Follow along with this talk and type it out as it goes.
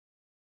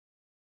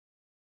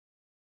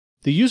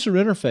The user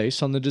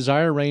interface on the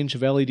Desire range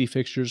of LED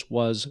fixtures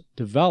was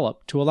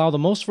developed to allow the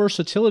most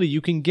versatility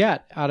you can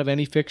get out of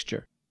any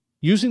fixture.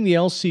 Using the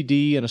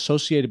LCD and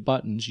associated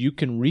buttons, you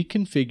can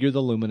reconfigure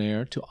the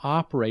luminaire to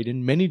operate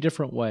in many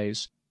different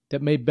ways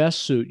that may best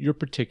suit your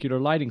particular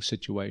lighting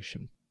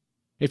situation.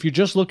 If you're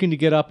just looking to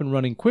get up and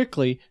running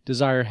quickly,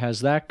 Desire has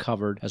that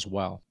covered as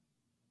well.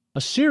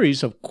 A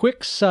series of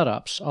quick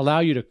setups allow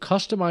you to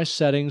customize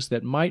settings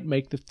that might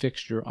make the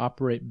fixture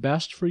operate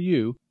best for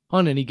you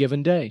on any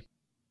given day.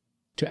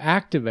 To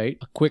activate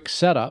a quick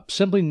setup,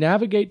 simply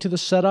navigate to the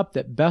setup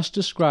that best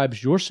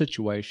describes your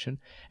situation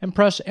and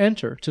press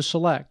Enter to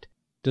select.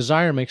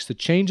 Desire makes the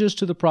changes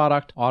to the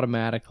product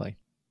automatically.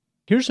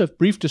 Here's a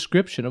brief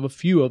description of a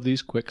few of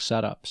these quick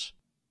setups.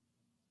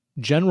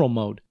 General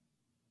mode.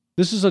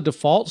 This is a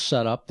default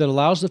setup that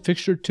allows the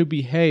fixture to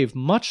behave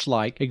much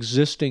like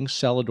existing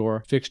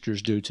Selador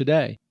fixtures do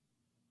today.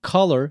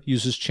 Color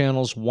uses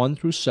channels 1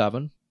 through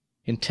 7,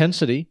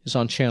 intensity is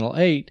on channel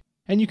 8,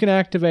 and you can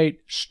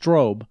activate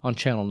strobe on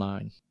channel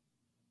 9.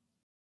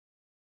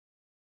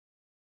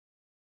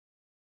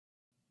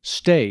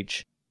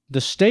 Stage.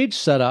 The stage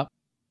setup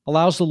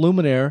allows the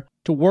luminaire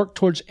to work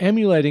towards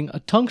emulating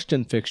a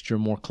tungsten fixture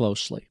more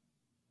closely.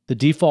 The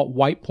default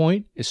white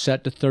point is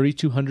set to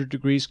 3200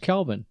 degrees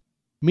Kelvin,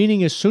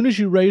 meaning as soon as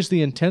you raise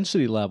the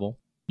intensity level,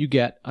 you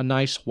get a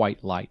nice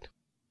white light.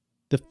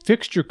 The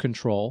fixture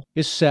control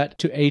is set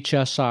to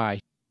HSI,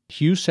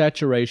 hue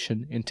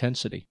saturation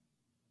intensity.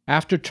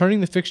 After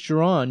turning the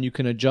fixture on, you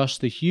can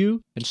adjust the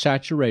hue and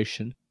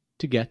saturation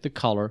to get the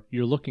color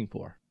you're looking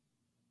for.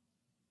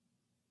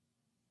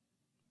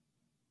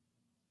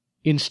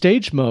 In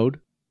stage mode,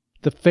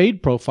 the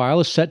fade profile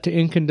is set to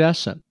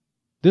incandescent.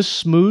 This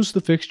smooths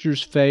the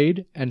fixture's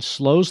fade and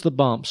slows the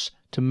bumps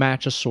to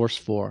match a source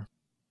 4.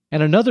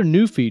 And another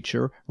new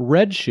feature,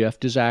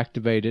 redshift, is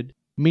activated,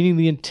 meaning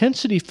the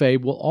intensity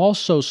fade will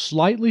also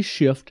slightly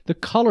shift the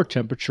color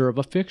temperature of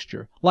a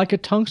fixture, like a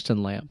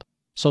tungsten lamp.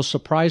 So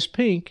surprise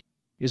pink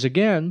is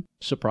again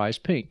surprise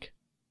pink.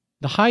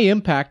 The high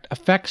impact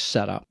effects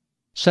setup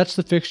sets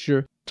the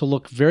fixture to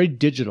look very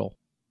digital.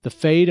 The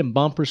fade and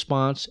bump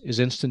response is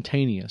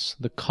instantaneous.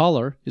 The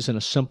color is in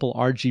a simple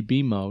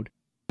RGB mode,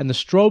 and the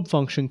strobe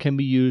function can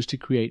be used to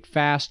create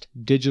fast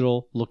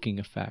digital looking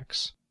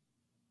effects.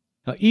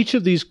 Now, each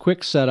of these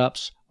quick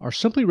setups are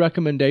simply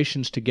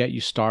recommendations to get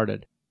you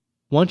started.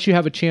 Once you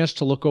have a chance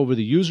to look over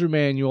the user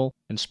manual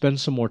and spend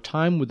some more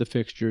time with the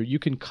fixture, you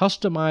can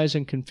customize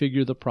and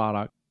configure the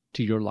product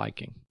to your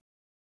liking.